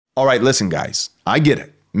All right, listen, guys, I get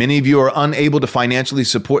it. Many of you are unable to financially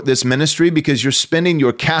support this ministry because you're spending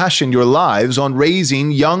your cash and your lives on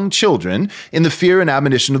raising young children in the fear and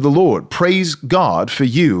admonition of the Lord. Praise God for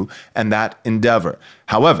you and that endeavor.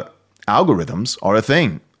 However, algorithms are a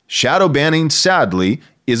thing. Shadow banning, sadly,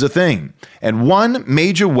 is a thing. And one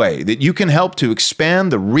major way that you can help to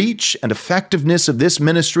expand the reach and effectiveness of this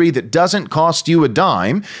ministry that doesn't cost you a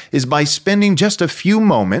dime is by spending just a few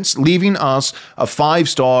moments leaving us a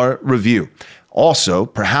 5-star review. Also,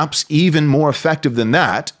 perhaps even more effective than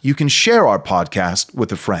that, you can share our podcast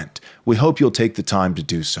with a friend. We hope you'll take the time to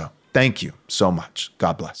do so. Thank you so much.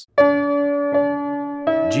 God bless.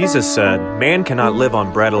 Jesus said, "Man cannot live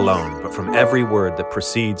on bread alone, but from every word that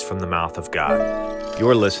proceeds from the mouth of God."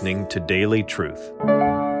 You're listening to Daily Truth.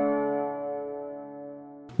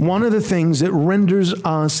 One of the things that renders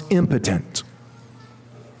us impotent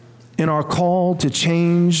in our call to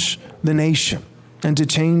change the nation and to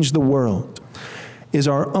change the world is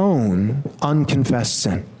our own unconfessed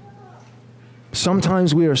sin.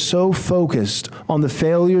 Sometimes we are so focused on the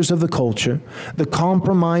failures of the culture, the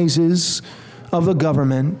compromises of the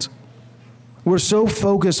government. We're so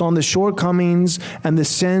focused on the shortcomings and the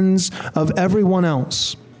sins of everyone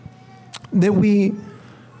else that we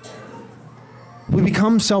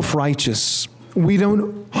become self-righteous. We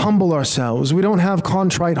don't humble ourselves. We don't have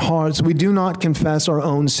contrite hearts. We do not confess our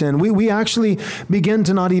own sin. We actually begin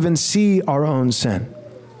to not even see our own sin.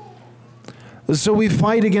 So we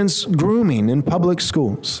fight against grooming in public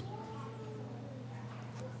schools.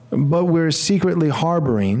 But we're secretly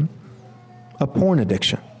harboring a porn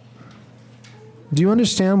addiction. Do you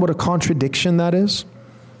understand what a contradiction that is?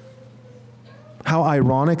 How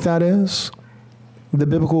ironic that is? The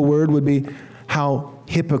biblical word would be how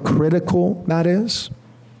hypocritical that is.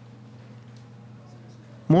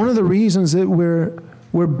 One of the reasons that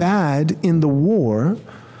we're bad in the war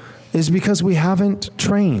is because we haven't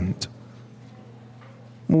trained.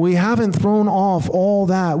 We haven't thrown off all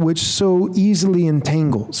that which so easily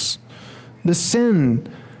entangles. The sin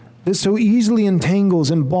that so easily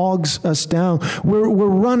entangles and bogs us down. We're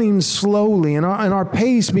running slowly, and our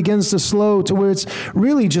pace begins to slow to where it's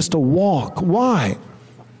really just a walk. Why?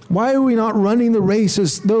 Why are we not running the race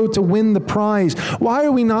as though to win the prize? Why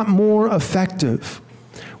are we not more effective?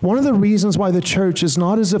 One of the reasons why the church is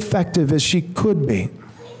not as effective as she could be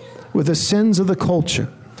with the sins of the culture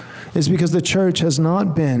is because the church has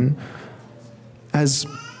not been as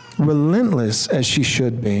relentless as she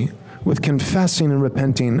should be with confessing and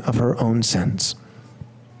repenting of her own sins.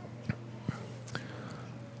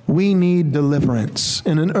 We need deliverance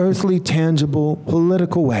in an earthly, tangible,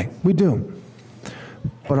 political way. We do.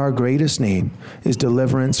 But our greatest need is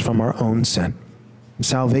deliverance from our own sin.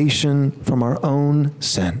 Salvation from our own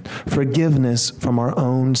sin. Forgiveness from our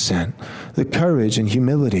own sin. The courage and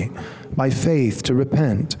humility by faith to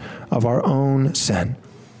repent of our own sin.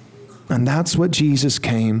 And that's what Jesus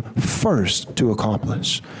came first to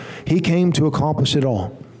accomplish. He came to accomplish it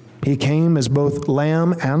all. He came as both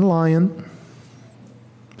lamb and lion,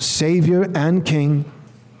 Savior and King,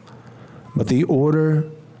 but the order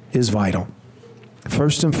is vital.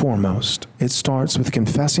 First and foremost, it starts with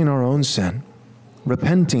confessing our own sin,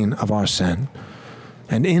 repenting of our sin,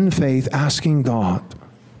 and in faith asking God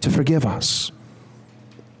to forgive us,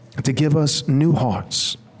 to give us new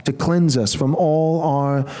hearts, to cleanse us from all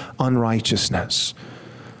our unrighteousness.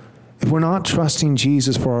 If we're not trusting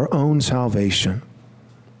Jesus for our own salvation,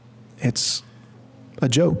 it's a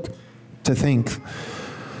joke to think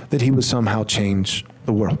that he would somehow change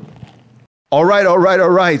the world. All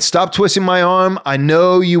right. Stop twisting my arm. I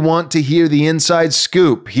know you want to hear the inside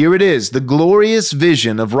scoop. Here it is, the glorious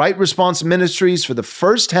vision of Right Response Ministries for the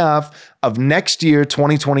first half of next year,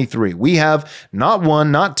 2023. We have not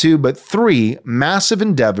one, not two, but 3 massive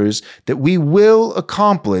endeavors that we will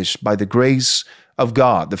accomplish by the grace of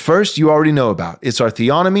God. The first you already know about. It's our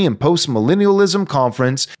Theonomy and Postmillennialism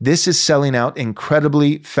Conference. This is selling out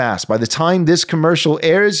incredibly fast. By the time this commercial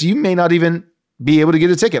airs, you may not even be able to get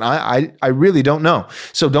a ticket. I really don't know.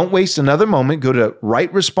 So don't waste another moment. Go to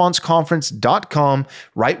rightresponseconference.com,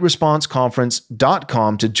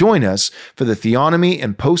 rightresponseconference.com to join us for the Theonomy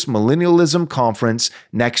and Postmillennialism Conference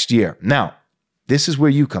next year. Now, this is where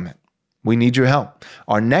you come in. We need your help.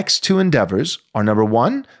 Our next 2 endeavors are, number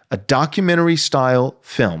 1, a documentary-style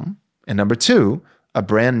film, and number 2, a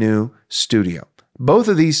brand new studio. Both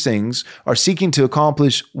of these things are seeking to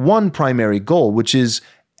accomplish one primary goal, which is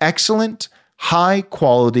excellent,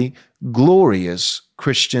 high-quality, glorious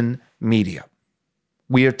Christian media.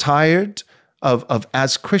 We are tired of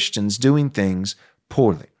as Christians doing things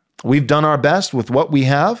poorly. We've done our best with what we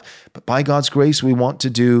have, but by God's grace, we want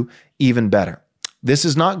to do even better. This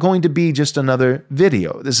is not going to be just another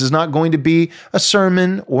video. This is not going to be a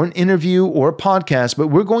sermon or an interview or a podcast, but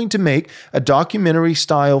we're going to make a documentary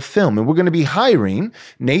style film. And we're going to be hiring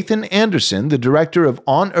Nathan Anderson, the director of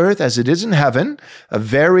On Earth as It Is in Heaven, a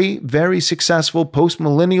very, very successful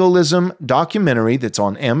post-millennialism documentary that's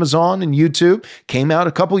on Amazon and YouTube, came out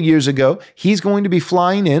a couple years ago. He's going to be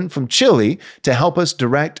flying in from Chile to help us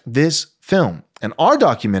direct this film. And our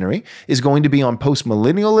documentary is going to be on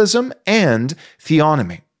postmillennialism and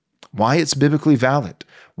theonomy, why it's biblically valid,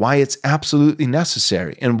 why it's absolutely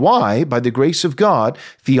necessary, and why, by the grace of God,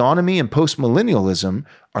 theonomy and postmillennialism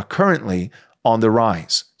are currently on the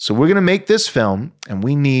rise. So we're going to make this film, and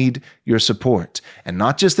we need your support. And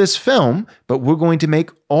not just this film, but we're going to make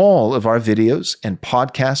all of our videos and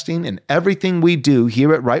podcasting and everything we do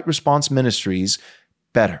here at Right Response Ministries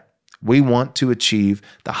better. We want to achieve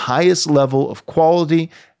the highest level of quality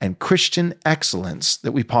and Christian excellence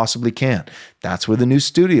that we possibly can. That's where the new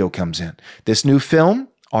studio comes in. This new film,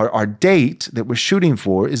 our date that we're shooting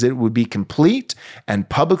for is that it would be complete and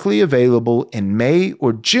publicly available in May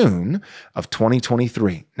or June of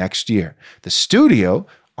 2023, next year. The studio,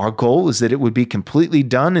 our goal is that it would be completely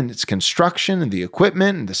done in its construction and the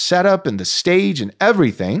equipment and the setup and the stage and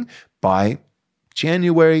everything by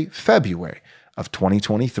January, February of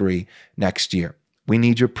 2023 next year. We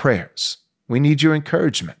need your prayers. We need your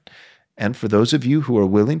encouragement. And for those of you who are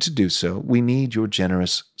willing to do so, we need your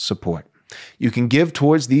generous support. You can give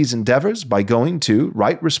towards these endeavors by going to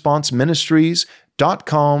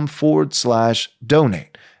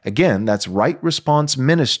rightresponseministries.com/donate. Again, that's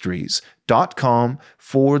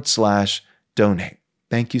rightresponseministries.com/donate.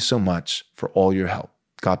 Thank you so much for all your help.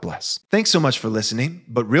 God bless. Thanks so much for listening.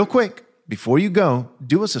 But real quick, before you go,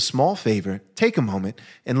 do us a small favor, take a moment,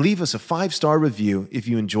 and leave us a 5-star review if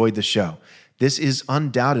you enjoyed the show. This is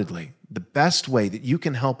undoubtedly the best way that you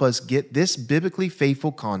can help us get this biblically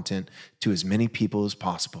faithful content to as many people as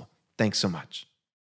possible. Thanks so much.